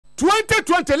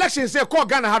2020 elections say call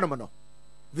Ghana Hanomano.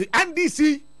 The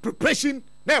NDC preparation,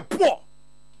 they're poor.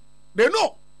 They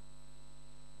know.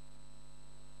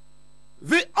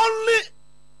 The only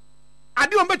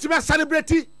idea of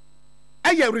celebrity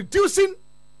and reducing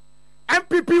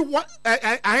MPP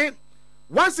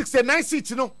 169 seats,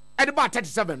 you know, at about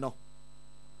 37 no.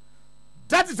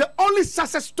 That is the only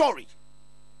success story.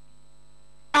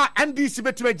 NDC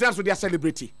between just with their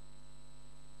celebrity.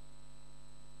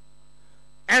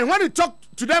 And when you talk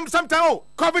to them, sometimes, oh,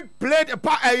 COVID played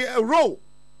a role.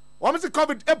 What was it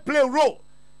COVID play a role?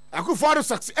 I could follow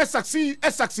succeed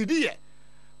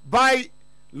by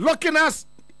locking us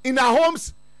in our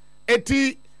homes.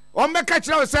 Eti, on me catch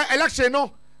now say election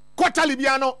no quarterly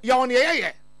biano ya on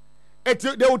ye.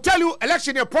 They will tell you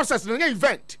election a process in an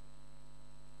event.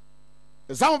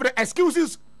 Some of the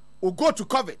excuses will go to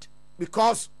COVID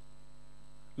because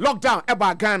lockdown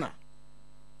about Ghana.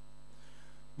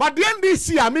 But the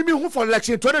NDC are maybe who for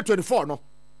election 2024 no.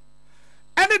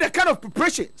 And the kind of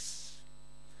preparations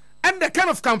and the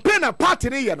kind of campaign and party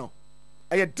you know,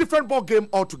 a different ball game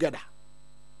altogether.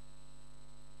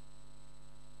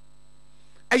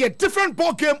 A different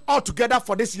ball game altogether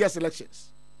for this year's elections.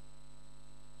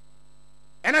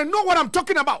 And I know what I'm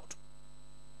talking about.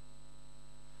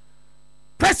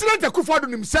 President Akufo-Addo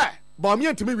himself, but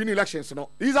me to me win elections, you know,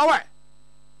 he's aware.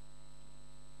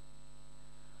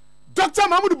 Dr.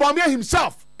 Mahmoud Bawumia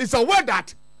himself is aware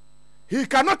that he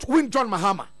cannot win John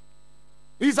Mahama.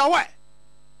 He's aware.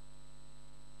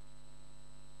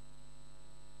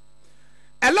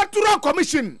 Electoral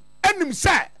Commission and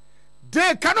himself,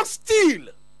 they cannot steal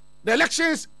the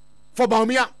elections for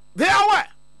Bawumia. They are aware.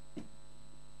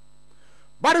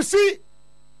 But you see,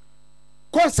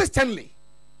 consistently,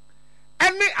 I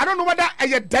don't know whether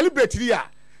I deliberately,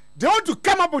 they want to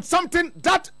come up with something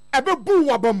that a bit boo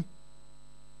wabum.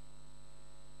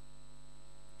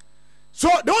 So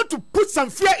they want to put some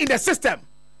fear in the system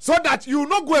so that you will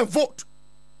not go and vote.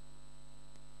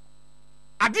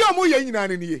 Adiamu ye nyina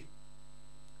ni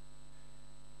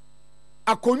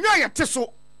akonya yete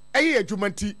so eye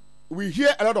adwumanti, we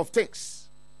hear a lot of things.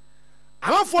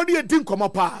 Amafo de edin komo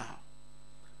pa.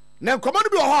 Na komo no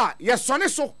bi ho a ye sone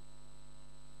so.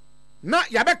 Na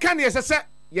ya beka ne yesese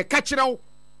ye ka kire wo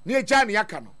na eja ne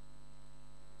yaka no.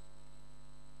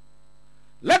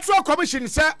 Electoral Commission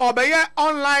say obeye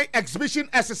online exhibition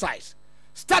exercise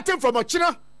starting from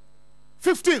Ochina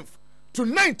 15th to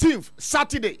 19th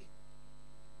Saturday.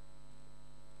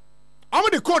 I'm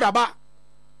the code about.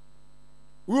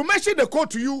 We will mention the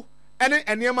code to you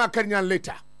and Yama Kenyan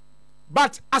later.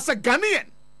 But as a Ghanaian,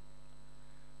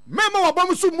 Memo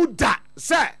Wabamusu Muda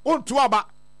say on to aba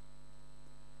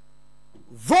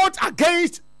vote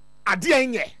against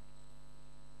Adienye.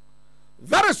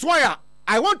 That is why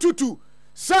I want you to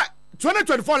say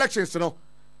 2024 elections, you know,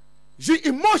 the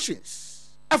emotions,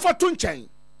 effort to change.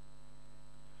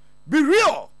 Be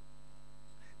real.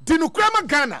 Dinukrama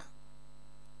Ghana.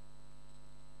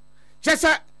 Just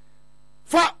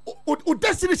for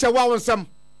destiny some.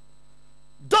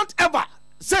 Don't ever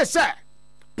say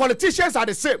politicians are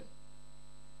the same.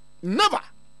 Never.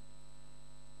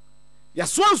 Ya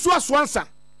swansa.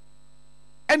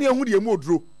 Any who the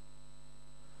modro.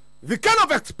 The kind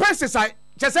of expenses I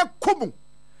just say come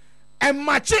and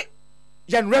match it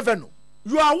yan revenue.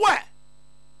 You are aware.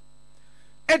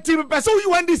 And to person you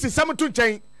want this is something to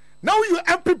change. Now you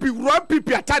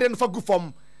MPP are tired for good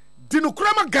form.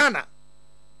 Dinukrama Ghana.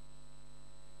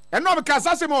 And now because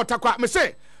I say more takwa me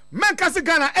say men kasi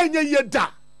Ghana enye ye da.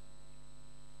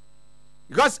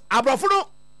 Because Abrafuno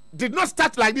did not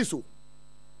start like this.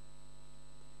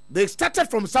 They started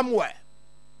from somewhere.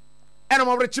 And I'm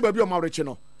already baby I'm already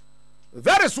no.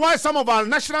 That is why some of our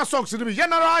national songs will be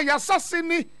General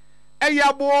Yasasini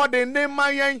Eyabo de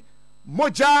Nemayen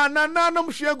Mojana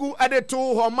Nanum Shegu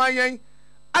Adeto Homayen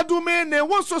Adume ne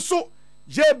wonso so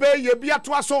Yebe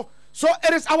Yebiatwaso. So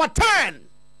it is our turn.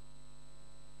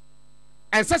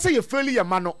 And say you fail your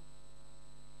mano.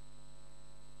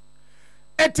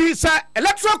 It is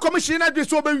electoral commission at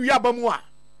this over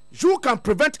you can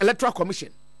prevent electoral commission.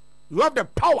 You have the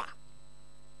power.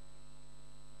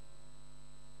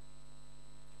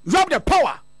 You have the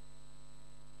power.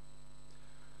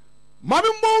 Mami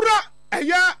Moura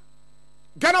aya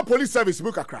Ghana Police Service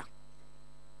book akra.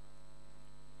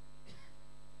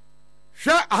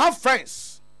 Sure, I have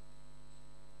friends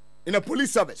in the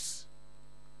police service.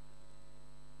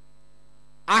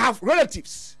 I have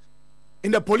relatives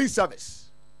in the police service.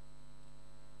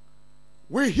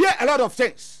 We hear a lot of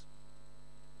things.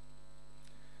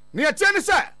 Near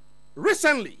Tennessee,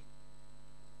 recently,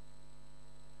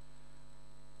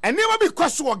 and never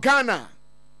because of Ghana,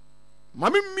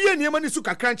 Mami mie niema ni su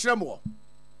kakra nkyerɛ mo.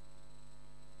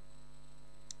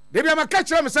 Debi amaka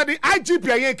kyerɛ me sɛ the IGP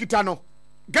ayen kita no,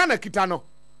 Ghana kita no.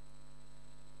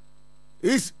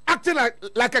 He's acting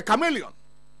like a chameleon.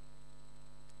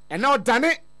 And now done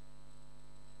it.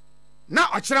 Now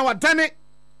I done it.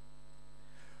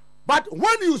 But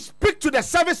when you speak to the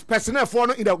service personnel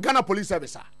for in the Ghana Police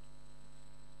Service,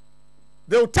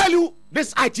 they will tell you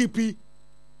this IGP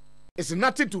is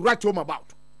nothing to write home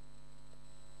about.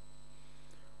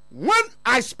 When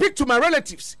I speak to my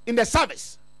relatives in the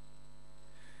service,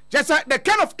 just the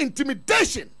kind of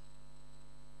intimidation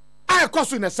I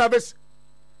cause in the service,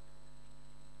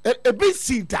 a bit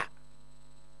see that.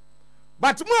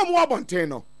 But more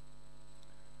Montano,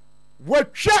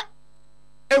 what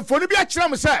and for the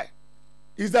Biachram say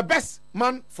is the best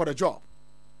man for the job.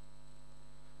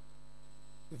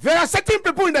 There are certain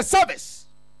people in the service.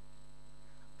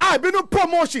 I've been on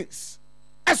promotions.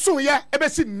 As soon as I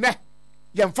see ne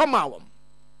yam famawam.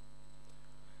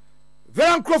 There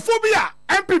are acrophobia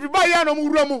MPP by Yano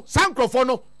Muramu,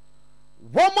 Sancrofono.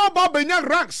 One more Babanya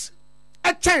ranks.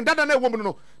 A chain that a woman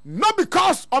no. Not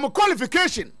because of a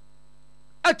qualification.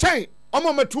 A chain.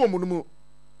 I'm a two munumu.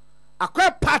 A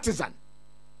quite partisan.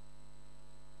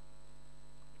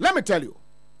 Let me tell you.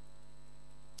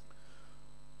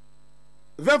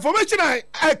 The information I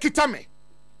kitame,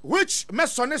 which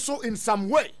mesone so in some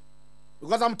way,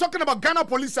 because I'm talking about Ghana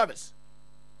Police Service.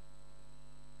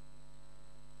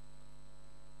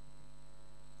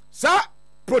 Sir,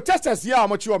 protesters here, how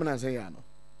much you want to say?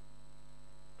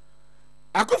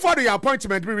 I could follow your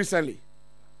appointment recently.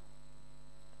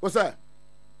 What's that?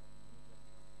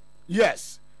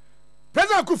 Yes.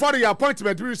 President Akufo-Addo your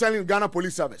appointment recently in Ghana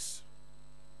Police Service.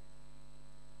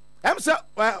 Sir,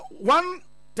 one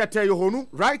Tete Yohonu,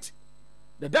 right?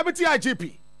 The deputy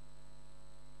IGP.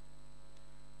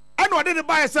 And what did the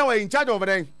buyer say in charge of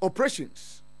the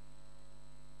operations?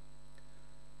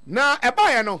 Now, a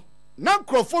buyer no, now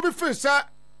Crawford first, sir,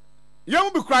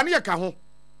 you be crying your cajon.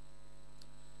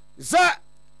 Sir,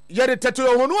 you're the Tete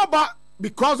Yohonu about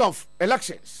because of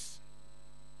elections.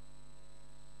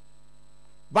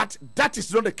 But that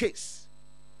is not the case.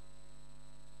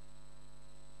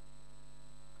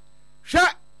 Sha,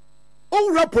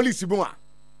 all police boa.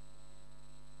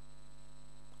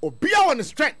 Obia on the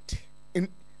strength. In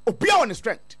Obia on the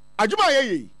strength. Ajuma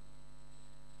ye.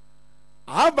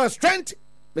 I have a strength,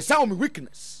 the sound of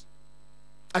weakness.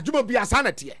 Ajuma be a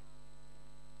sanity.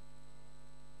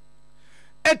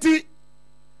 Eti,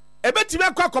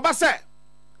 ebetimi kwa koba se.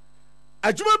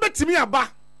 Ajuma betimi aba.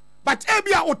 But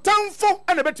ebia otamfo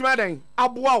and betimi adan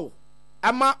aboa wo.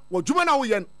 Ama wodwuma na wo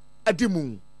yen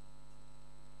adimu.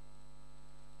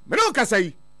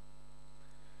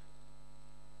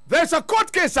 There's a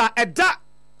court case at that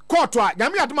court.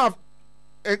 Yami aduma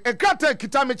a krata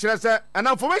kitame kyerɛ sɛ an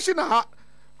information ha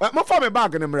mo fa me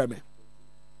bag ne mrɛ me.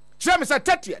 Kyerɛ me sɛ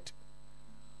 30th.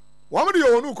 Wo mo de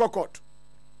onu court.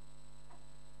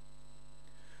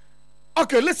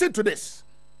 Okay, listen to this.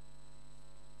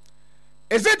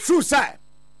 Is it true, sir?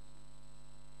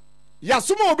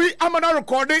 Yasumo obi amana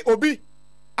recording obi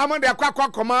amana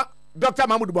akwa koma Dr.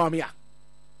 Mahmoud Bawumia.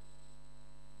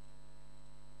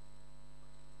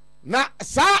 Na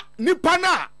sa nipa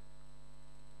na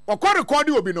okwa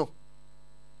recording obi no.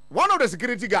 One of the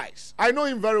security guys, I know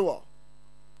him very well.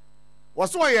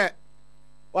 What's why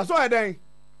then?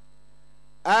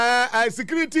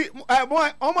 Security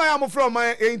boy, am from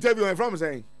my interview and from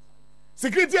saying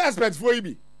security experts for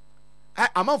you.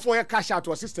 I'm on for a cash out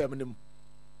to a system in them.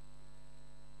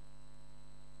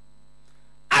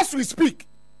 As we speak,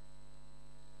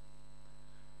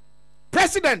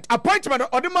 President appointment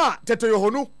Odema Tete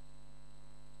Yohonu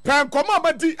Prime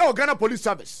Command di Ghana Police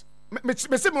Service. Me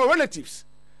say my relatives.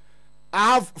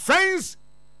 I have friends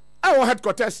at our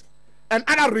headquarters and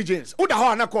other regions. Who the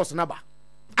hell na course number?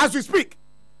 As we speak,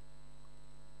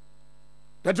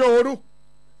 Tete Yohonu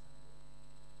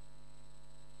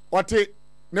what the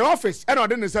office and I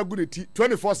didn't say good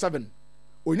 24/7.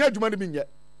 Onya adwuma ne bi nyɛ.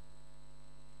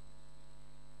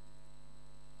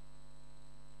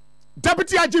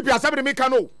 Deputy IGP asabere me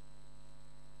kano.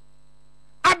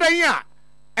 Adanya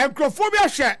enkrofobia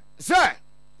hwe sɛ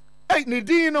ne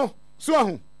din no so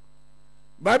ahu.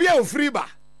 Baabi a ofiri ba.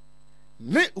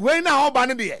 Ne we na oba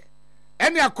ne de.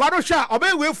 Ene akwado hwe a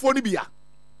oba we fo ne bia.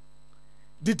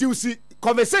 Did you see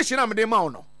conversation am de ma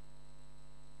no?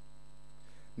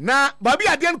 Na baabi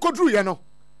ade en kodru ye no.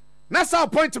 Na sa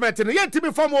appointment no ye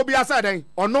ntimi form obi asa dan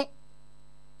ono.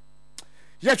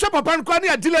 Ye hwe papa nko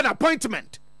na delay an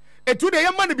appointment. Etu de ye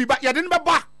ma ne bi ba ye de ne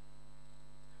beba.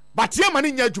 But ye ma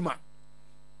ne nya adwuma.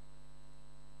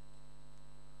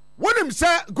 When him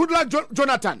say good luck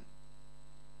Jonathan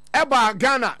eba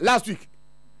Ghana last week.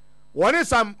 One is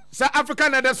some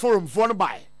African Leaders Forum phone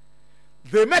by.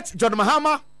 They met John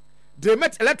Mahama, they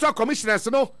met electoral commissioners,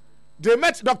 they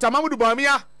met Dr. Mahmoud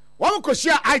Bawumia, one could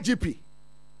share IGP.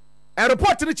 And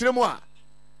report to the Chilemoa.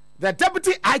 The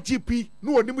deputy IGP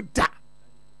no one da.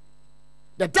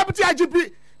 The deputy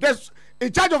IGP that's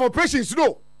in charge of operations,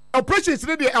 operations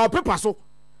in our paper so.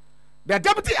 The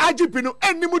deputy IGP no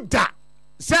any da.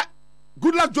 Say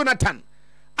good luck Jonathan.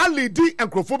 Ali D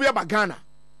and Crophobia Bagana.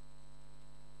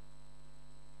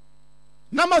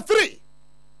 Number 3.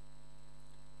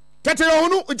 Tete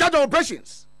Onu in charge of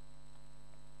operations.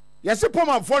 Yes,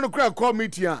 Poma for no crowd call me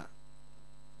tia.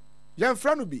 Yan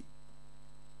friend be.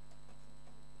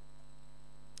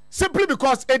 Simply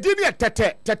because a dinner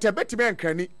tete betime and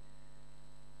cranny.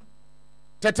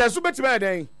 Tete su betime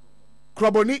den.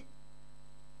 Kroboni.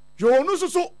 Yo no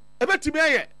so e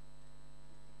betime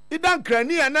idan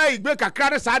krani ana igbe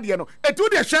kakra sa de no etu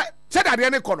de hwe che dade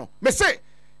ne kono me say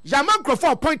yaman crop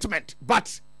for appointment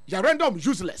but ya random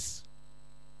useless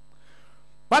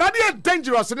but are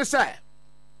dangerous ne say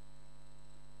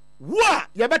wa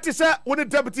ya beti say woni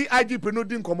deputy IGP no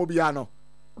din komo bia no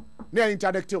na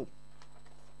interdictive.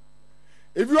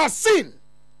 If you are seen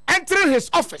entering his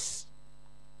office,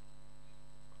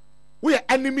 we are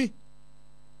enemy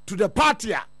to the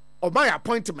party of my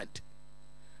appointment.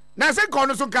 Now say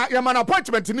kono so ka ya man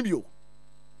appointment ni bio.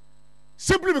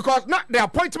 Simply because not the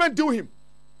appointment due him.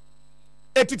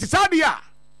 It is adia.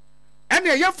 And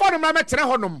ye for them na metere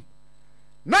honom.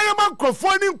 Na ye man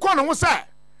crofo ni kono ho say.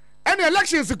 And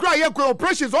elections kra ye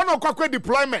operations on kwakwa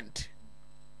deployment.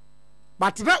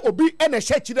 But na obi ene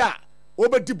hye da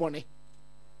obedi bone.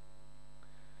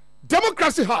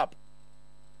 Democracy hub.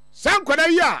 San kwada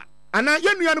ya ana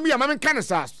yenuanu ya mamen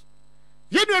kanesas.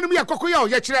 Yenuanu ya kokoya o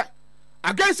ye kire.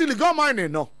 Against illegal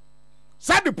mining, no.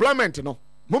 Sad deployment, no.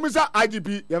 Mumisa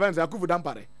IGP, Yavanza Kufu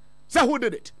Dampare. Say who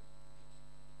did it?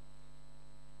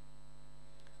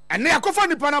 And they are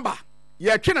confirmed in Panama.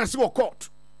 You can't see a court.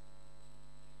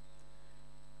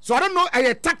 So I don't know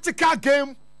a tactical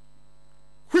game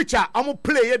which I'm going to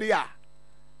play here.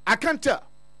 I can't tell.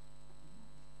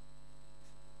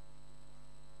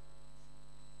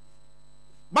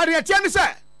 But the attorney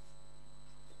said,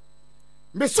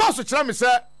 me so tell me,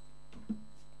 sir.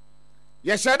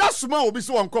 Yes, that small will be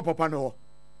so uncle papa no.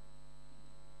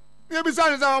 You be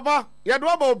saying papa, you do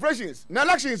about operations. Na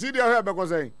elections see there because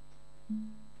saying.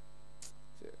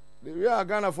 We are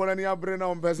Ghana for any brain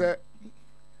on pese.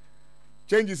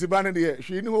 Changes the ban there.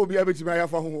 She knew be able to buy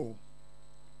for home.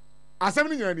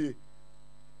 Assembling you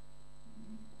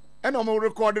and I'm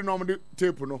recording on the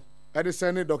tape no. I just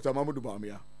send Dr. Mahmoud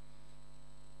Bawumia.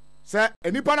 Say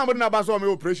any pana mo na ba so me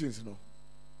operations no.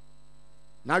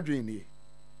 Na dwen ni.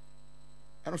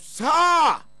 And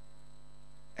sir,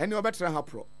 and you better have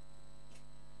pro.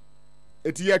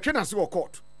 Eti ye twe na se wo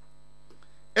court.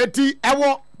 Eti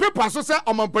ewo paper so say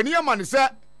omampani man say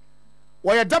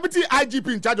we deputy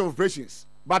IGP in charge of operations.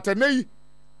 But enei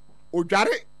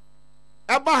odware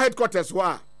eba headquarters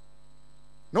wa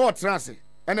no what transe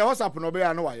and the WhatsApp no be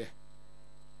ya no waye.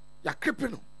 Ya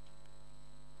creeping no.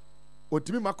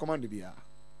 Otimi ma command bia.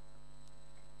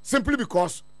 Simply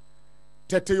because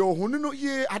tete yo hunu no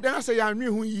ye adana say ya nwi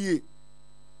hu ye.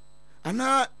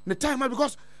 Ana the time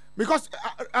because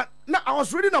now I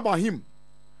was reading about him.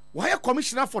 Why a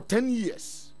commissioner for 10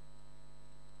 years?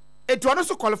 It was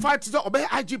also qualified to obey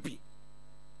IGP.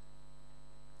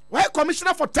 Why a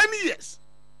commissioner for 10 years?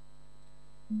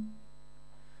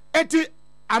 Eti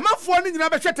amafo ni nyina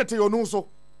be hwetete yo no so.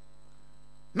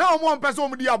 Na omo mpese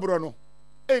omo di aburo no.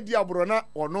 E di aburo na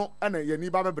ono ana yani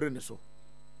ba bebre ne so.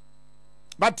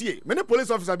 But ye, many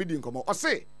police officer be din komo. O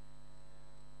say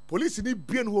police ni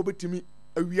bien ho betimi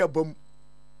awia bam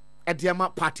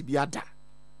ediama party biada.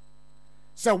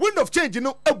 So wind of change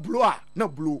no a blow no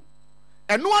blow.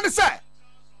 And no one say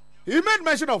he made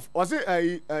mention of was it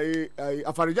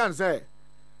Afarijan say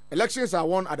elections are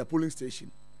won at the polling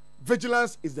station.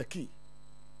 Vigilance is the key.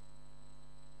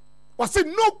 Was it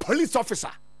no police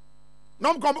officer?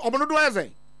 No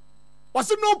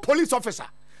was it no police officer?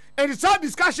 And it's a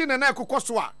discussion and I could cost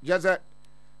what just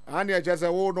and just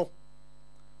oh no.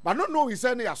 But not know he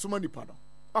said he has so many pardon.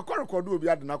 According to be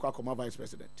at the vice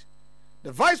president.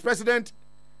 The vice president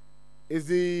is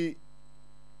the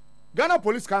Ghana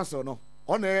Police Council, no,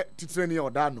 on a Titreni or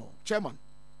Dano, chairman.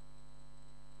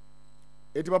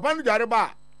 If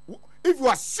you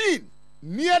are seen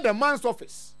near the man's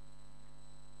office,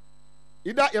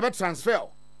 either you ever transfer,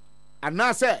 and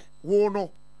now say, whoa,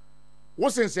 no,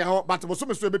 what's in say, but was so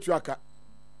much to a bit you are.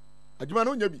 I do not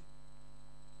know you.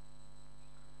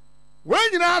 When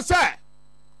you now say,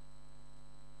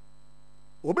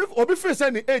 obi free say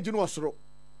ni age no osoro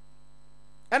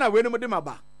ena we no mo de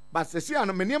maba but sesi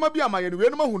ano me niam bi amaye no we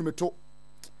no ma hunu meto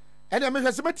ene me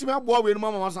hwese betimi aboa we no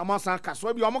ma san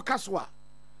kaso bi o mo kaso a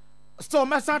still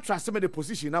me san trust me the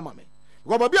position na ma me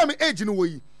go ba bi am age no wo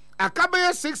yi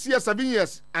akabe 6 years 7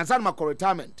 years and san ma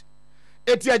retirement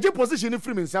eti age position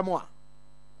free me nsam a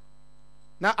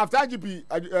na after IGP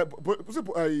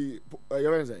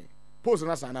post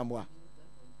na sana mo a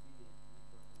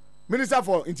Minister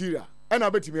for Interior and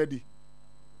betimi adi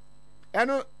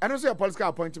eno say a political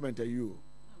appointment you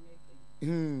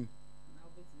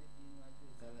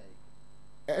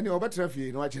any better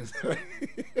fee no agents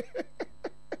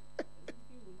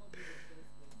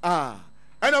and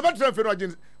a better fee no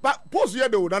agents but post here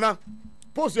do nana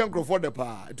post young for the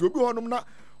pa it will be honum na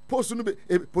post no be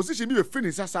position be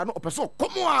finish asa no person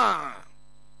come on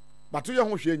but to your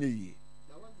ho hwe nyi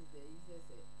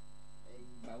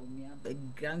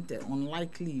granted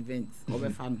unlikely events of a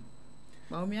fan.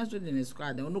 But we also in a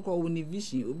squad. They don't call one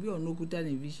vision. Obi or no kuta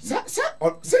ni vision.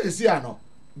 Say ano.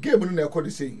 Game no na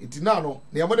ekodi say. Nti na no.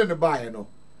 Na yamode ne buy no.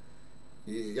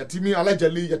 Yatimi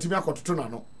allegedly yatimi akototo na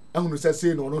no. Ehunu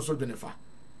say no so dwenefa.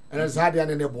 And za dia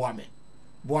ne boa me.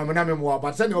 Boa me na me boa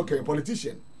but say okay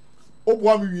politician. O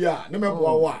boa me wi a ne me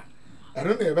boa wa.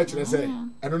 Eno na e be kire say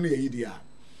eno na ye dia.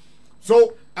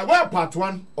 So, I was part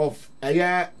 1 of a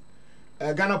year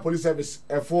Ghana Police Service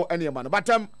for any man. But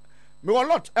me a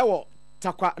lot ewo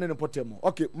takwa ne potemo.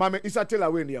 Okay, mama isa tell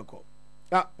away ni yako.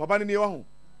 Ah, papa ni wa ho.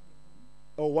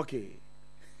 Oh, okay.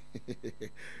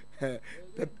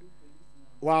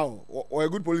 Wow, or a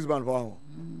good policeman for ho.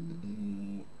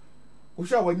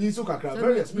 Usha when you so kakra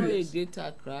very experienced. Great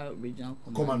Accra regional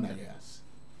commander yes.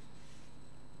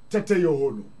 Tete yo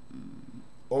holu.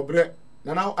 Obre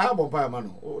na I bompa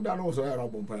man. Oh, that no so I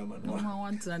bompa man. No one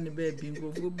wants any baby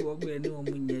go go go any o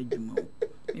munya adwuma.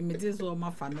 Me tell so ma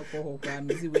fa no ko kwa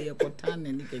me si we ye kotan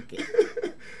na ni keke.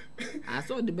 I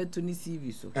saw the bet to ni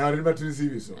CV so. I remember to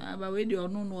CV so. Ah ba we dey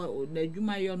ono no na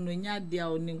adwuma yo no nya dia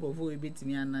oni nkofo we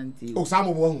betimi anante. O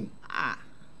samo mo hu. Ah.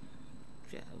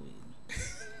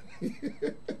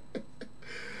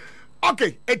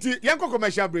 Okay, eti yanko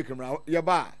commercial break mra ye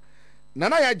ba.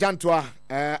 Nana ya jantoa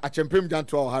achempem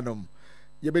jantoa hanom.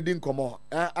 Ye bedin komo.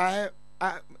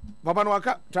 Baba no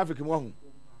aka traffic mo hu.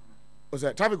 O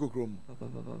say traffic okrom.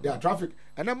 Yeah, traffic.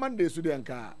 And na Monday so dey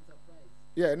nka.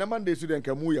 Yeah, na Monday so dey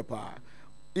nka mu ye pa.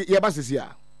 Ye ba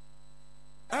sisia.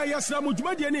 Yes,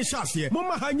 Ramujumadi and Shasia,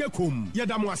 Mama Hanya Kum,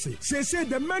 Yadamwase. Say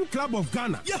the Men Club of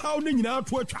Ghana. Yahow Nina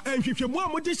Twitter, and if you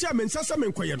want Modisha and Sasam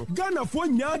and Koyano, Ghana for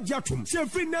Nya Jatum, say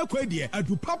free now Quadia, and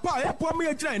to Papa,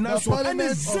 Epomia China, so any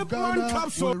Zipman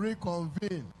Club will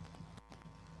reconvene.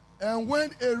 And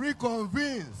when it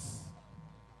reconvenes,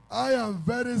 I am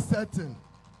very certain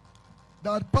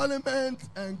that Parliament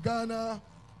and Ghana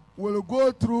will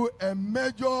go through a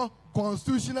major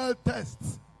constitutional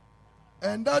test.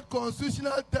 And that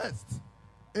constitutional test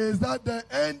is that the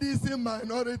NDC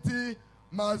minority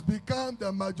must become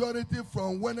the majority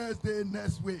from Wednesday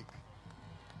next week.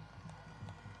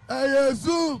 And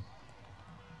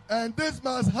this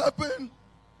must happen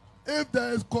if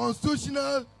there is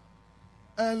constitutional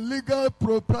and legal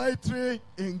propriety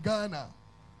in Ghana.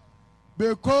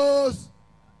 Because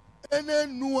any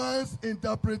nuanced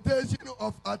interpretation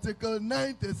of Article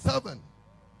 97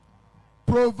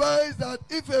 provides that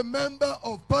if a member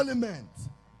of parliament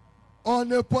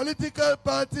on a political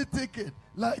party ticket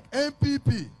like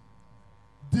MPP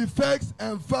defects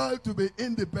and fails to be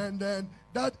independent,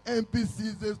 that MP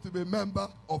ceases to be member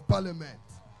of parliament.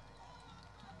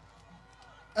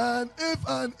 And if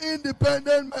an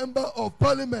independent member of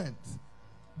parliament,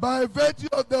 by virtue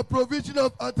of the provision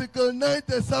of Article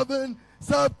 97,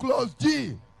 subclause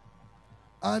G,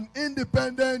 an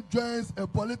independent joins a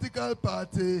political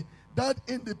party, that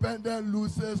independent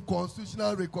loses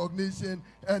constitutional recognition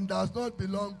and does not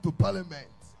belong to parliament.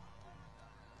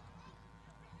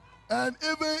 And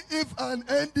even if an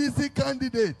NDC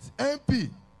candidate, MP,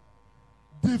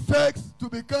 defects to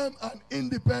become an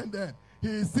independent,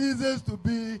 he ceases to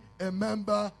be a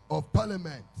member of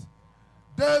parliament.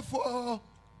 Therefore,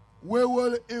 we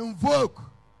will invoke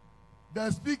the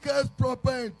Speaker's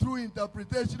proper and true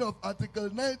interpretation of Article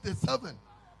 97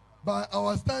 by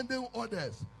our standing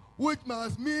orders, which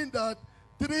must mean that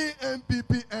 3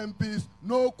 MPP MPs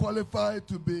no qualify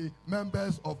to be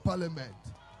members of parliament.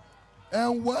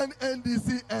 And 1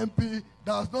 NDC MP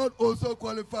does not also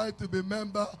qualify to be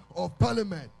member of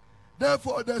parliament.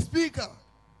 Therefore, the Speaker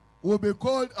will be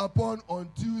called upon on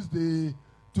Tuesday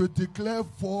to declare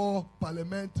 4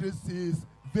 parliamentary seats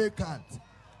vacant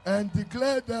and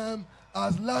declare them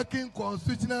as lacking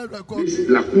constitutional recognition. This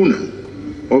lacuna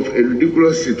of a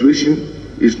ridiculous situation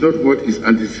is not what is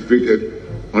anticipated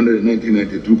under the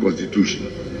 1992 Constitution.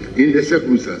 In the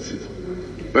circumstances,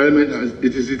 Parliament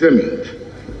it is determined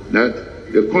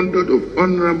that the conduct of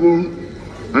Honorable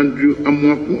Andrew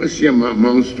Amoako Asiama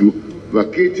amounts to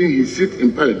vacating his seat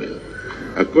in Parliament.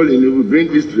 Accordingly, we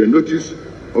bring this to the notice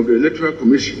of the Electoral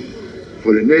Commission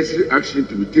for the necessary action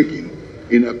to be taken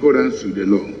in accordance with the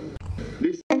law.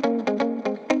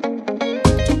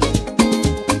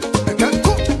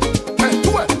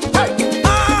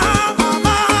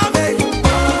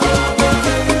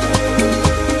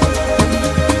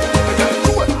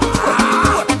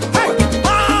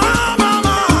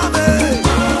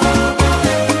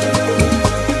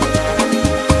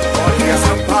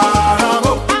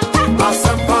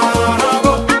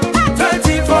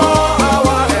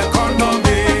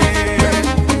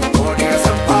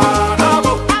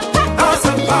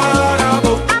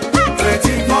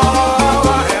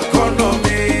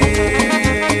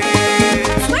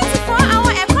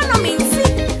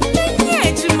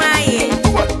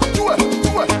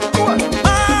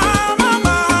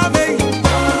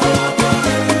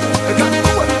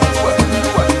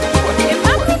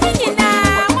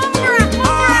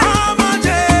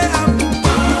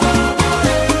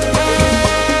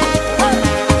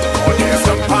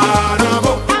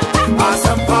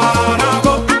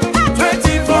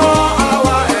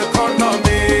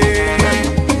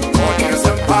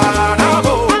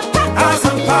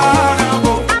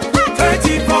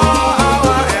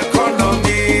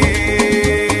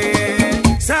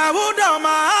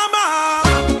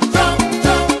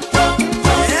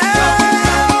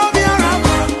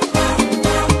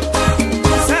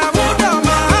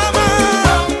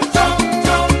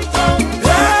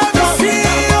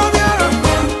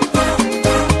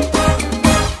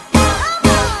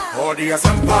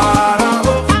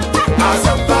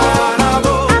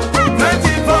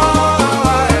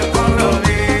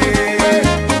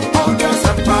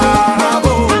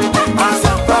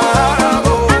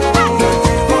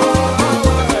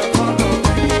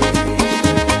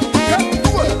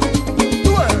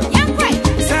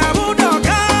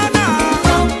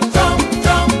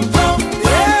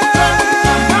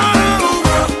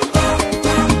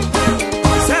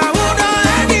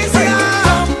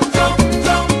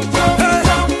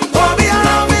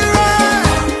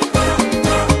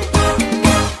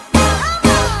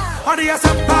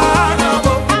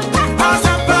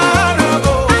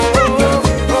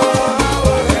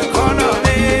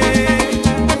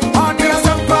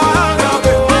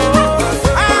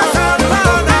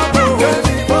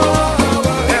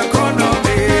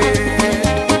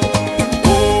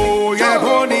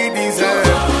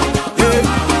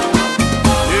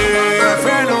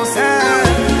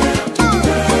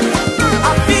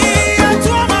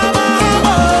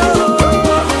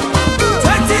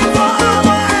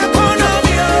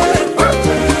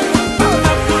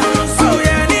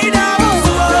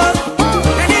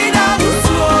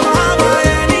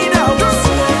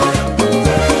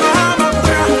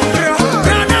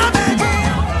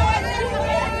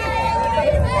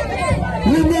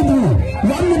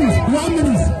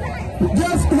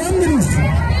 Just 1 minute.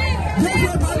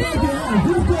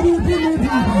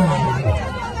 Just